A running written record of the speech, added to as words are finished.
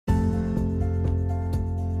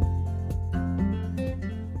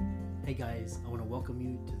Hey guys, I want to welcome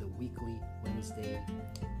you to the weekly Wednesday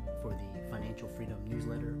for the Financial Freedom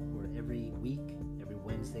newsletter, where every week, every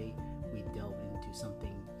Wednesday, we delve into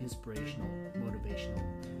something inspirational, motivational,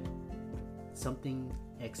 something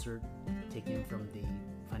excerpt taken from the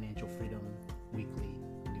Financial Freedom weekly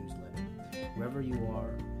newsletter. Wherever you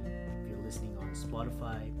are, if you're listening on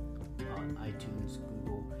Spotify, on iTunes,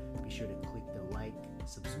 Google, be sure to click the like,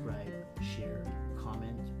 subscribe, share,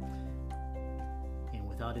 comment. And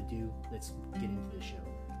without ado, let's get into the show.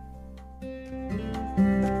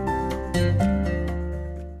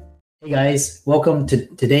 Hey guys, welcome to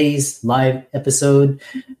today's live episode.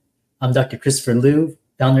 I'm Dr. Christopher Liu,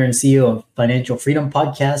 founder and CEO of Financial Freedom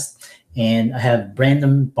Podcast, and I have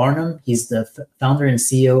Barnum. He's the founder and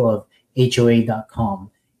CEO of HOA.com,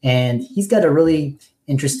 and he's got a really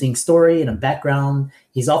interesting story and a background.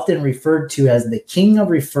 He's often referred to as the king of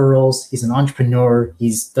referrals. He's an entrepreneur.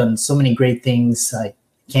 He's done so many great things. I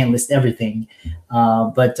can't list everything,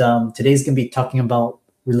 but today's going to be talking about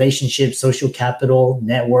relationships, social capital,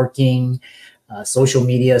 networking, social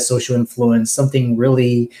media, social influence, something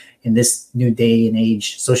really in this new day and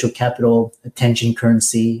age, social capital, attention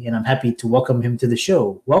currency. And I'm happy to welcome him to the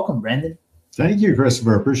show. Welcome, Brandon. Thank you,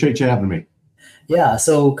 Christopher. Appreciate you having me. Yeah,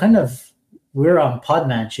 so we're on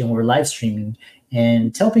Podmatch and we're live streaming,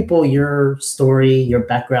 and tell people your story, your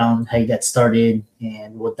background, how you got started,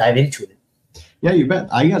 and we'll dive into it. Yeah, you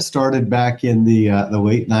bet. I got started back in the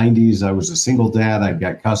late 90s. I was a single dad. I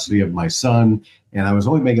got custody of my son, and I was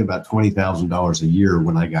only making about $20,000 a year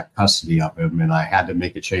when I got custody of him, and I had to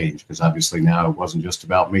make a change because obviously now it wasn't just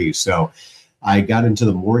about me. So I got into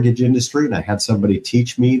the mortgage industry, and I had somebody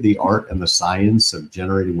teach me the art and the science of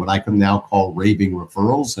generating what I can now call raving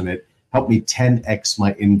referrals, and it helped me 10x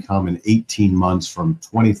my income in 18 months from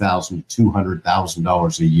 $20,000 to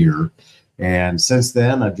 $200,000 a year. And since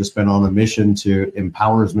then, I've just been on a mission to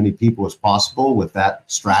empower as many people as possible with that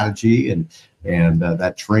strategy and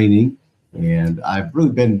that training. And I've really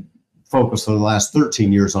been focused for the last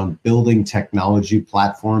 13 years on building technology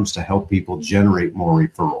platforms to help people generate more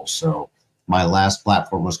referrals. So my last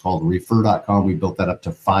platform was called Refer.com. We built that up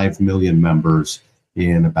to 5 million members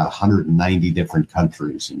in about 190 different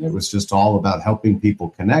countries. And it was just all about helping people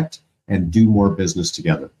connect and do more business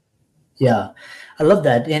together. Yeah, I love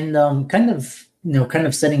that. And kind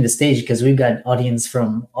of setting the stage, because we've got audience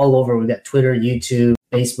from all over. We've got Twitter, YouTube,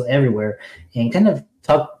 Facebook, everywhere, and kind of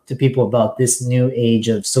talk to people about this new age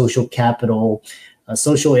of social capital,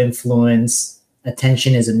 social influence.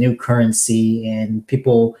 Attention is a new currency, and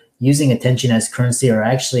people using attention as currency are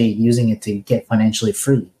actually using it to get financially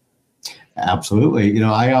free. Absolutely.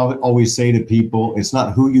 I always say to people, it's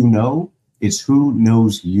not who you know, it's who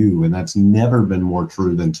knows you. And that's never been more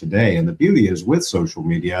true than today. And the beauty is with social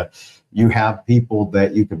media, you have people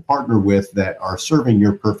that you can partner with that are serving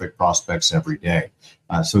your perfect prospects every day,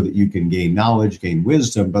 so that you can gain knowledge, gain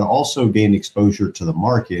wisdom, but also gain exposure to the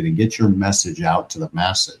market and get your message out to the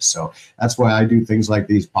masses. So that's why I do things like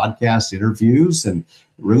these podcast interviews and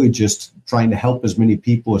really just trying to help as many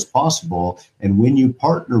people as possible. And when you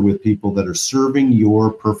partner with people that are serving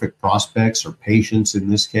your perfect prospects or patients in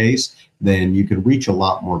this case, then you can reach a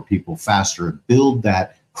lot more people faster and build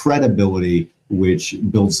that credibility, which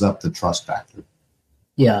builds up the trust factor.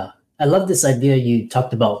 Yeah, I love this idea. You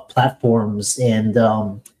talked about platforms, and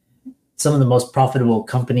some of the most profitable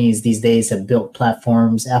companies these days have built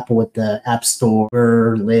platforms. Apple with the App Store,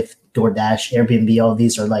 Lyft, DoorDash, Airbnb, all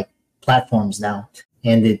these are like platforms now.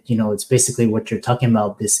 And it's basically what you're talking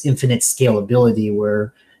about, this infinite scalability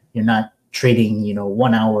where you're not trading,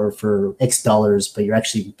 1 hour for X dollars, but you're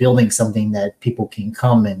actually building something that people can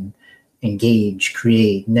come and engage,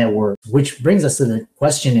 create, network. Which brings us to the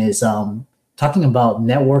question is talking about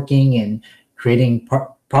networking and creating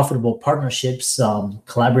profitable partnerships,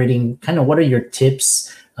 collaborating. Kind of what are your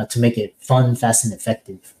tips to make it fun, fast, and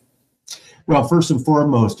effective? Well, first and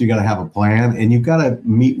foremost, you got to have a plan, and you've got to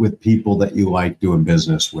meet with people that you like doing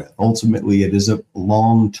business with. Ultimately, it is a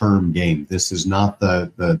long-term game. This is not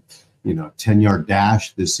the 10-yard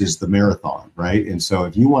dash. This is the marathon, right? And so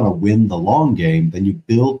if you want to win the long game, then you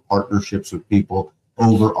build partnerships with people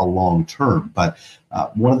over a long term. But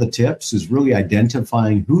one of the tips is really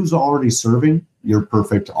identifying who's already serving your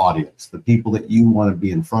perfect audience, the people that you want to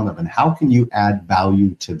be in front of, and how can you add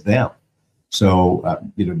value to them. So,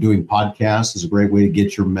 doing podcasts is a great way to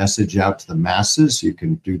get your message out to the masses. You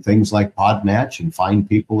can do things like Podmatch and find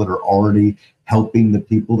people that are already helping the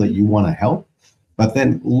people that you want to help. but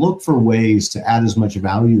then look for ways to add as much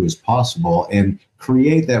value as possible and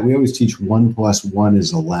create that. We always teach 1 + 1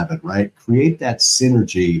 is 11, right? Create that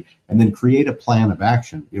synergy and then create a plan of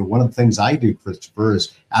action. One of the things I do, Christopher,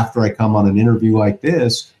 is after I come on an interview like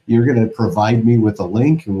this, you're going to provide me with a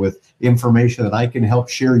link and with information that I can help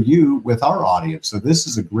share you with our audience. So this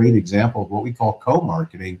is a great example of what we call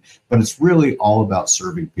co-marketing, but it's really all about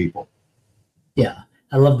serving people. Yeah,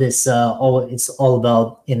 I love this. It's all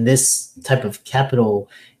about, in this type of capital,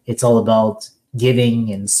 it's all about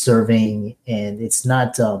giving and serving, and it's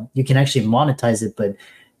not, you can actually monetize it, but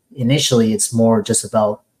initially it's more just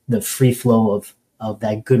about the free flow of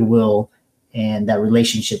that goodwill, and that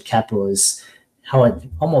relationship capital is how it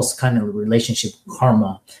almost kind of relationship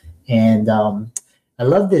karma. And I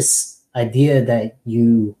love this idea that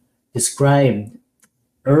you described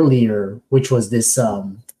earlier, which was this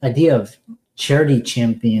idea of charity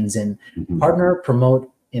champions and partner,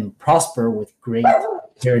 promote, and prosper with great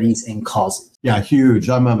charities and causes. Yeah, huge.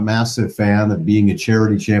 I'm a massive fan of being a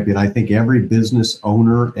charity champion. I think every business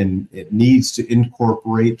owner and it needs to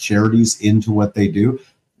incorporate charities into what they do.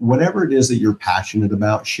 Whatever it is that you're passionate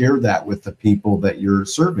about, share that with the people that you're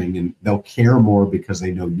serving, and they'll care more because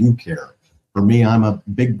they know you care. For me, I'm a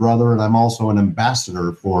big brother, and I'm also an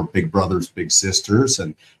ambassador for Big Brothers Big Sisters.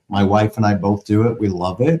 And my wife and I both do it. We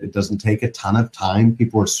love it. It doesn't take a ton of time.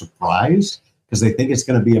 People are surprised because they think it's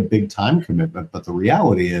going to be a big time commitment. But the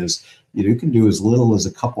reality is, you can do as little as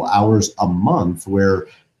a couple hours a month. Where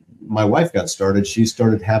my wife got started, she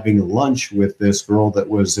started having lunch with this girl that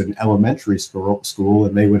was in elementary school,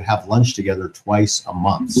 and they would have lunch together twice a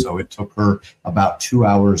month. So it took her about 2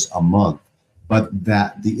 hours a month. But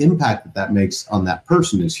that the impact that makes on that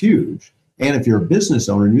person is huge. And if you're a business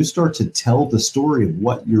owner and you start to tell the story of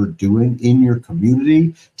what you're doing in your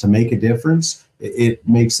community to make a difference, it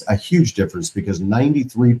makes a huge difference, because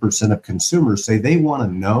 93% of consumers say they want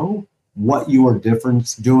to know what you are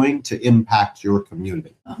doing to impact your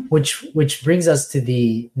community. Which brings us to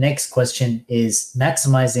the next question, is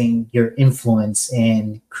maximizing your influence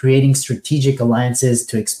and creating strategic alliances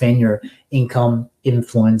to expand your income,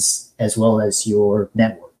 influence, as well as your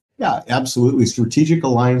network. Yeah, absolutely. Strategic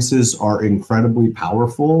alliances are incredibly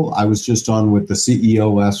powerful. I was just on with the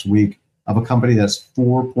CEO last week of a company that's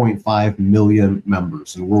 4.5 million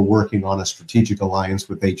members, and we're working on a strategic alliance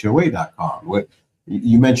with HOA.com.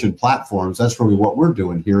 You mentioned platforms. That's really what we're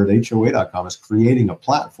doing here at HOA.com, is creating a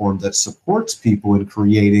platform that supports people in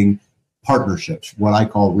creating partnerships, what I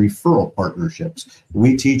call referral partnerships.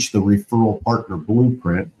 We teach the referral partner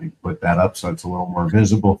blueprint. We put that up so it's a little more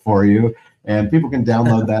visible for you. And people can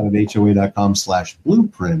download that at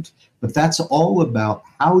HOA.com/blueprint. But that's all about,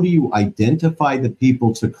 how do you identify the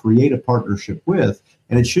people to create a partnership with?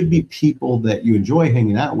 And it should be people that you enjoy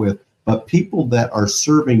hanging out with, but people that are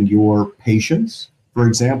serving your patients, for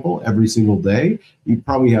example, every single day. You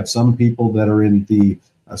probably have some people that are in the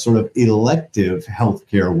sort of elective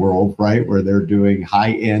healthcare world, right, where they're doing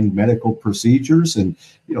high-end medical procedures. And,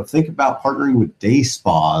 think about partnering with day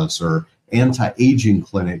spas or anti-aging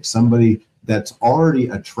clinics, somebody that's already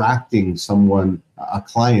attracting someone, a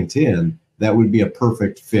client in, that would be a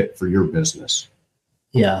perfect fit for your business.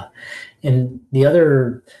 Yeah. And the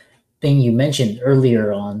other thing you mentioned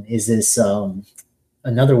earlier on is this,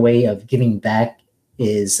 another way of giving back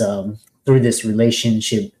is through this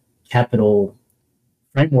relationship capital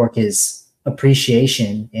framework, is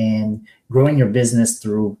appreciation and growing your business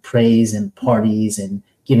through praise and parties and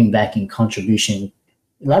giving back in contribution.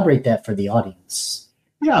 Elaborate that for the audience.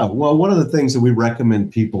 Yeah, well, one of the things that we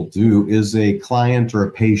recommend people do is a client or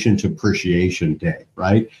a patient appreciation day,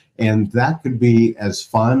 right? And that could be as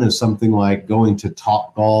fun as something like going to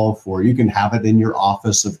Topgolf, or you can have it in your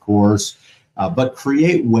office, of course, but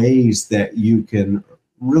create ways that you can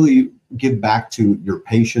really give back to your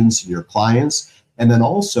patients and your clients. And then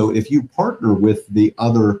also, if you partner with the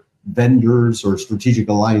other vendors or strategic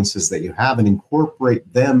alliances that you have and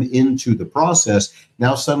incorporate them into the process,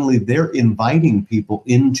 now suddenly they're inviting people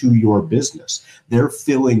into your business. They're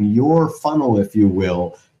filling your funnel, if you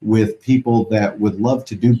will, with people that would love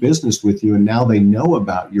to do business with you. And now they know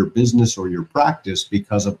about your business or your practice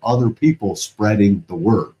because of other people spreading the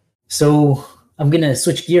word. So I'm going to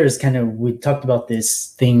switch gears. We talked about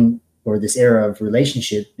this thing, or this era of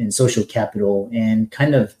relationship and social capital, and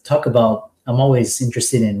kind of talk about, I'm always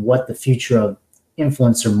interested in what the future of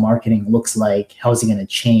influencer marketing looks like. How is it going to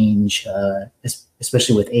change,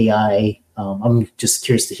 especially with AI? I'm just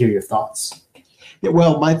curious to hear your thoughts. Yeah,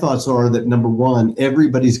 well, my thoughts are that, number one,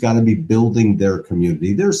 everybody's got to be building their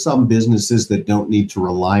community. There's some businesses that don't need to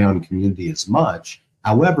rely on community as much.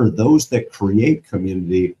 However, those that create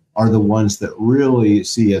community are the ones that really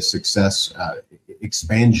see a success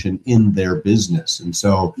expansion in their business. And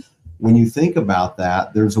so when you think about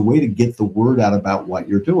that, there's a way to get the word out about what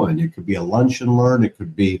you're doing. It could be a lunch and learn. It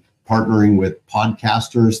could be partnering with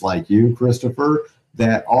podcasters like you, Christopher,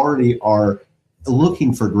 that already are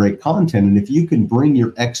looking for great content. And if you can bring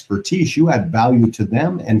your expertise, you add value to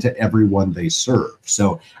them and to everyone they serve.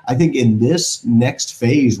 So I think in this next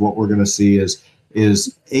phase, what we're going to see is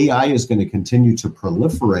AI is going to continue to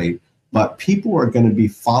proliferate, but people are going to be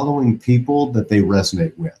following people that they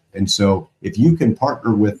resonate with. And so if you can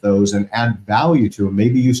partner with those and add value to them,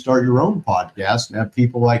 maybe you start your own podcast and have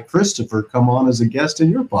people like Christopher come on as a guest in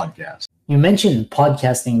your podcast. You mentioned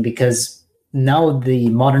podcasting because now the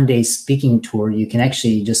modern day speaking tour, you can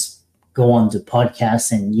actually just go on to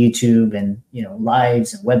podcasts and YouTube and,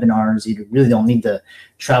 lives and webinars. You really don't need to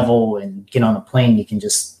travel and get on a plane. You can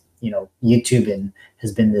just, YouTube and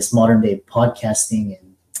has been this modern day podcasting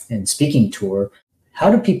and speaking tour.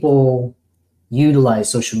 How do people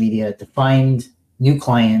utilize social media to find new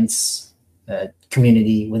clients,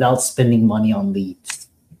 community without spending money on leads?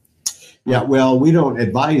 Yeah, well, we don't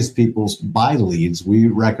advise people buy leads. We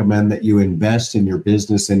recommend that you invest in your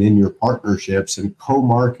business and in your partnerships and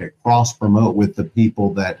co-market, cross-promote with the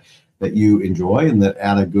people that you enjoy and that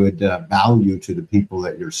add a good value to the people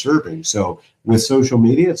that you're serving. So with social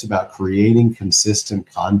media, it's about creating consistent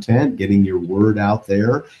content, getting your word out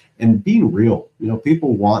there, and being real.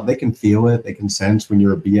 People they can feel it, they can sense when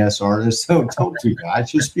you're a BS artist. So don't do that.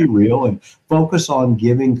 Just be real and focus on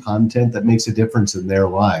giving content that makes a difference in their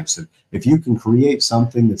lives. And if you can create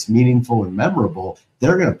something that's meaningful and memorable,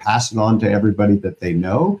 they're going to pass it on to everybody that they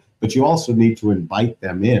know, but you also need to invite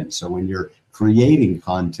them in. So when you're creating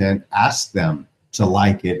content, ask them to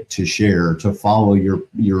like it, to share, to follow your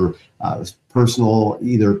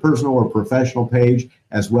either personal or professional page,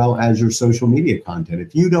 as well as your social media content.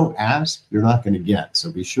 If you don't ask, you're not going to get.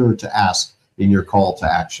 So be sure to ask in your call to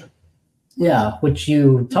action. Yeah, which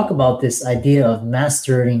you talk about this idea of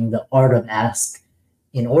mastering the art of ask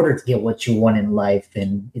in order to get what you want in life.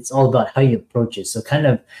 And it's all about how you approach it. So kind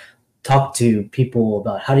of talk to people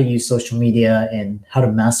about how to use social media and how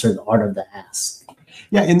to master the art of the ask.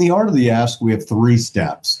 Yeah, in the art of the ask, we have 3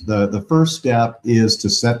 steps. The first step is to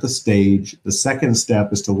set the stage. The second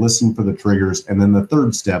step is to listen for the triggers. And then the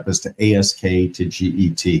third step is to ASK to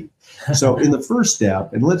GET. So in the first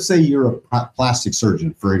step, and let's say you're a plastic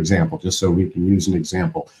surgeon, for example, just so we can use an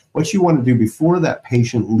example, what you want to do before that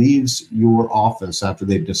patient leaves your office after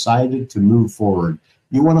they've decided to move forward,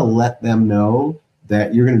 you want to let them know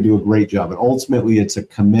that you're going to do a great job. And ultimately, it's a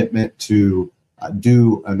commitment to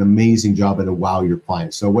do an amazing job and to wow your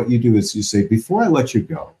clients. So what you do is you say, before I let you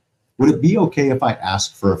go, would it be okay if I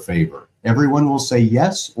ask for a favor? Everyone will say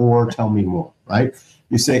yes or tell me more, right?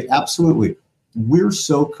 You say, absolutely. We're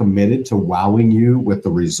so committed to wowing you with the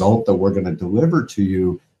result that we're going to deliver to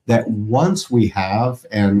you that once we have,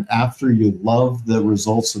 and after you love the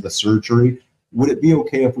results of the surgery, would it be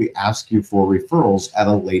okay if we ask you for referrals at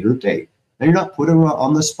a later date? Now, you're not putting them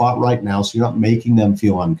on the spot right now, so you're not making them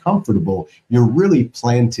feel uncomfortable. You're really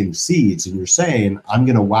planting seeds, and you're saying, I'm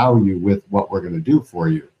going to wow you with what we're going to do for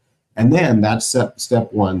you. And then that's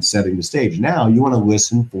step 1, setting the stage. Now you want to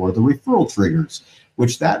listen for the referral triggers,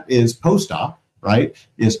 which that is post-op, right?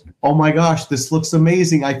 Is, oh my gosh, this looks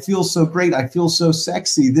amazing. I feel so great. I feel so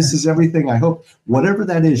sexy. This is everything I hope. Whatever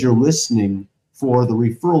that is, you're listening for the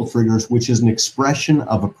referral triggers, which is an expression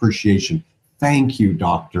of appreciation. Thank you,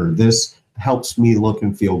 doctor. This helps me look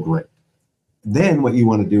and feel great. Then what you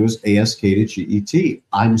want to do is ASK to GET.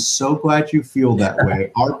 I'm so glad you feel that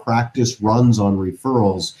way. Our practice runs on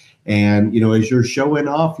referrals. And, as you're showing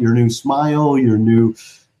off your new smile, your new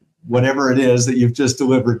whatever it is that you've just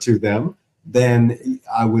delivered to them, then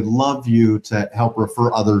I would love you to help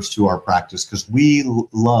refer others to our practice because we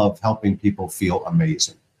love helping people feel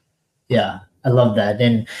amazing. Yeah, I love that.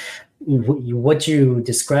 And what you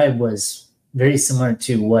described was very similar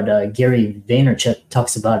to what Gary Vaynerchuk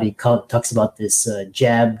talks about. He talks about this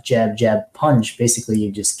jab, jab, jab, punch. Basically,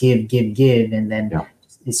 you just give, and then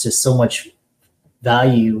it's just so much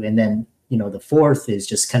value. And then, the fourth is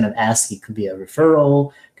just kind of ask. It could be a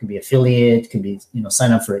referral, could be affiliate, could be,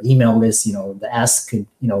 sign up for an email list. The ask could,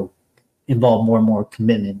 involve more and more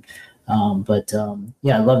commitment.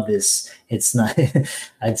 I love this. It's not,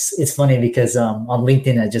 it's funny because on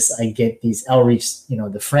LinkedIn, I get these outreach,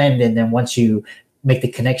 the friend, and then once you make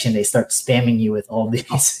the connection, they start spamming you with all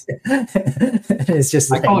these. It's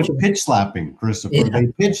just I call it pitch slapping, Christopher. Yeah. They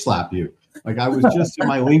pitch slap you. Like I was just in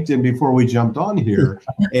my LinkedIn before we jumped on here,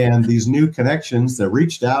 and these new connections that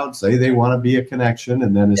reached out say they want to be a connection.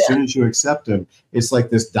 And then as soon as you accept them, it's like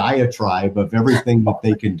this diatribe of everything that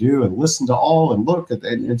they can do and listen to all and look at,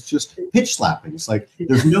 and it's just pitch slapping. It's like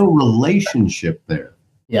there's no relationship there.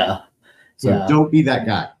 Yeah. So don't be that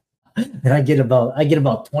guy. And I get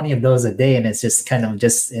about 20 of those a day, and it's just kind of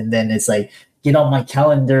just, and then it's like, get on my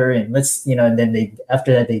calendar and let's, and then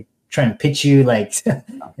after that they try and pitch you like,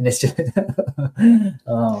 and it's just,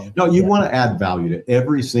 no, you want to add value to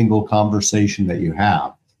every single conversation that you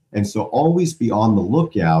have. And so always be on the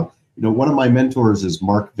lookout. One of my mentors is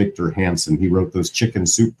Mark Victor Hansen. He wrote those Chicken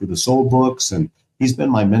Soup for the Soul books, and he's been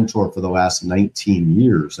my mentor for the last 19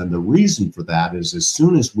 years. And the reason for that is as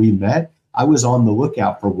soon as we met, I was on the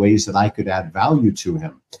lookout for ways that I could add value to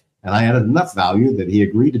him. And I added enough value that he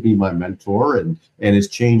agreed to be my mentor, and has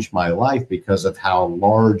changed my life because of how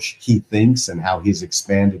large he thinks and how he's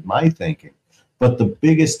expanded my thinking. But the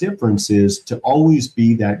biggest difference is to always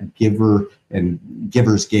be that giver, and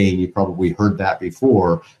giver's gain. You probably heard that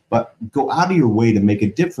before, but go out of your way to make a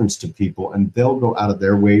difference to people, and they'll go out of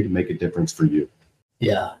their way to make a difference for you.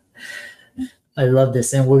 Yeah. I love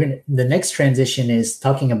this. And the next transition is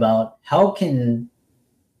talking about how can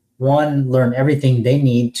one learn everything they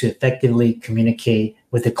need to effectively communicate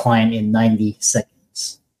with the client in 90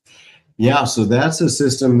 seconds. Yeah, so that's a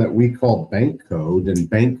system that we call bank code. And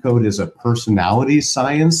bank code is a personality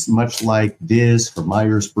science, much like DIS for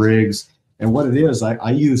Myers-Briggs. And what it is,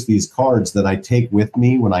 I use these cards that I take with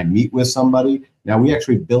me when I meet with somebody. Now, we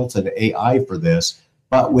actually built an AI for this.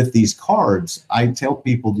 But with these cards, I tell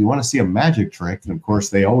people, do you want to see a magic trick? And of course,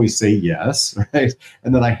 they always say yes, right?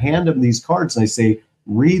 And then I hand them these cards and I say,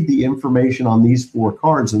 read the information on these 4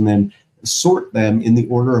 cards and then sort them in the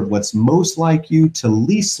order of what's most like you to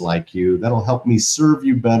least like you. That'll help me serve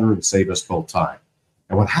you better and save us both time.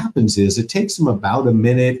 And what happens is it takes them about a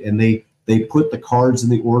minute, and they put the cards in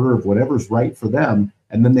the order of whatever's right for them.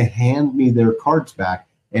 And then they hand me their cards back.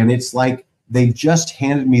 And it's like they just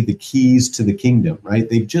handed me the keys to the kingdom, right?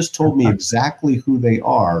 They've just told me exactly who they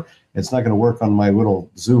are. It's not going to work on my little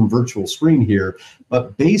Zoom virtual screen here.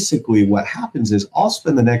 But basically what happens is I'll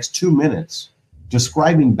spend the next 2 minutes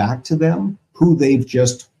describing back to them who they've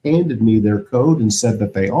just handed me their code and said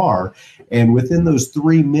that they are. And within those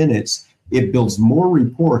 3 minutes, it builds more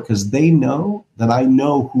rapport because they know that I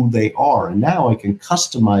know who they are. And now I can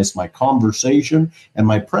customize my conversation and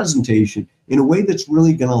my presentation in a way that's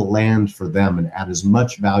really going to land for them and add as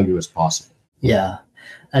much value as possible. Yeah.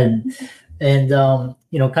 And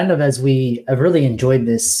kind of I've really enjoyed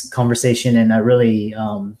this conversation, and I really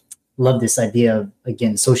love this idea of,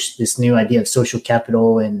 again, this new idea of social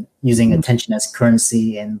capital and using attention as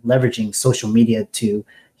currency and leveraging social media to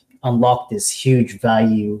unlock this huge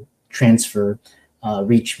value transfer,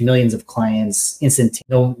 reach millions of clients instant.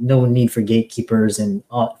 No need for gatekeepers, and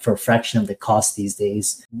for a fraction of the cost these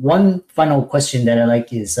days. One final question that I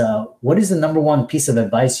like is, what is the number one piece of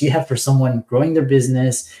advice you have for someone growing their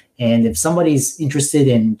business? And if somebody's interested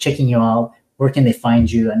in checking you out, where can they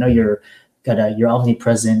find you? I know you're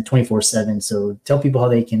omnipresent 24/7. So tell people how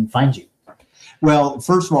they can find you. Well,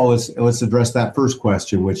 first of all, let's address that first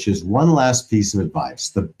question, which is one last piece of advice.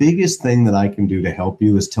 The biggest thing that I can do to help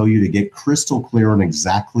you is tell you to get crystal clear on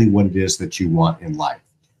exactly what it is that you want in life.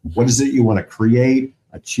 What is it you want to create,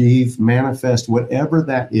 achieve, manifest, whatever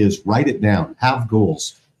that is, write it down, have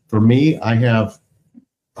goals. For me, I have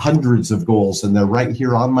hundreds of goals, and they're right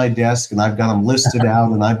here on my desk, and I've got them listed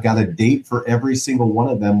out, and I've got a date for every single one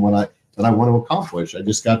of them that I want to accomplish. I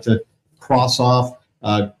just got to cross off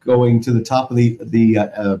going to the top of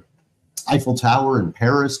the Eiffel Tower in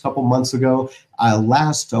Paris a couple months ago.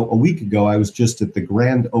 A week ago, I was just at the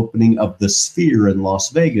grand opening of the Sphere in Las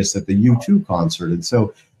Vegas at the U2 concert. And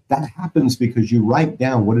so that happens because you write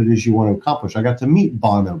down what it is you want to accomplish. I got to meet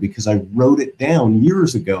Bono because I wrote it down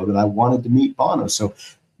years ago that I wanted to meet Bono. So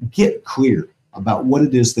get clear about what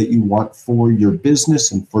it is that you want for your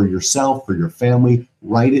business and for yourself, for your family.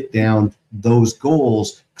 Write it down. Those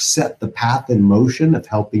goals set the path in motion of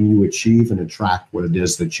helping you achieve and attract what it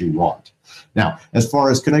is that you want. Now, as far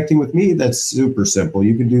as connecting with me, that's super simple.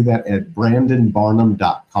 You can do that at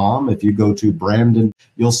brandonbarnum.com. If you go to Brandon,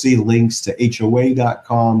 you'll see links to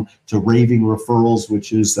HOA.com, to Raving Referrals,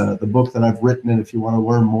 which is the book that I've written. And if you want to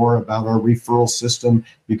learn more about our referral system,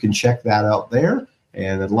 you can check that out there.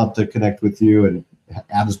 And I'd love to connect with you and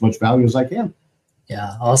add as much value as I can.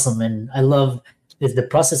 Yeah, awesome. And I love the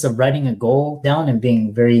process of writing a goal down and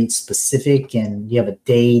being very specific, and you have a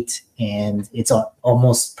date, and it's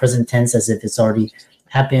almost present tense as if it's already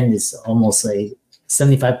happened. It's almost like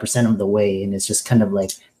 75% of the way, and it's just kind of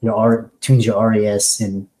like tunes your RAS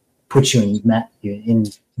and puts you in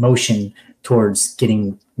motion towards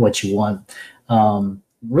getting what you want.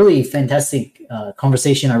 Really fantastic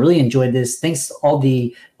conversation. I really enjoyed this. Thanks to all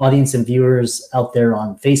the audience and viewers out there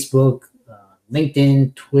on Facebook,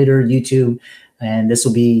 LinkedIn, Twitter, YouTube. And this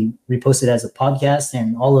will be reposted as a podcast,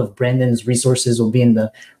 and all of Brandon's resources will be in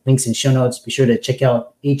the links and show notes. Be sure to check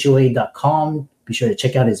out HOA.com. Be sure to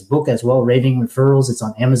check out his book as well, Raving Referrals. It's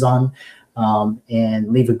on Amazon.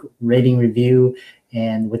 And leave a rating review.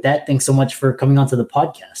 And with that, thanks so much for coming on to the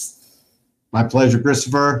podcast. My pleasure,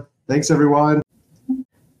 Christopher. Thanks, everyone.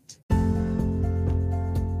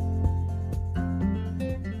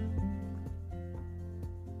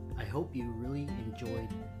 I hope you really enjoyed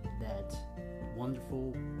that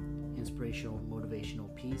wonderful, inspirational,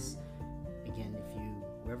 motivational piece. Again,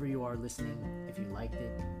 wherever you are listening, if you liked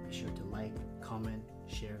it, be sure to like, comment,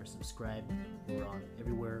 share, subscribe. We're on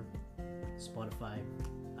everywhere: Spotify,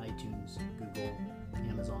 iTunes, Google,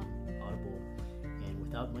 Amazon, Audible. And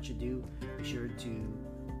without much ado, be sure to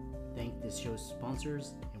thank this show's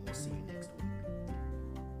sponsors, and we'll see you next week.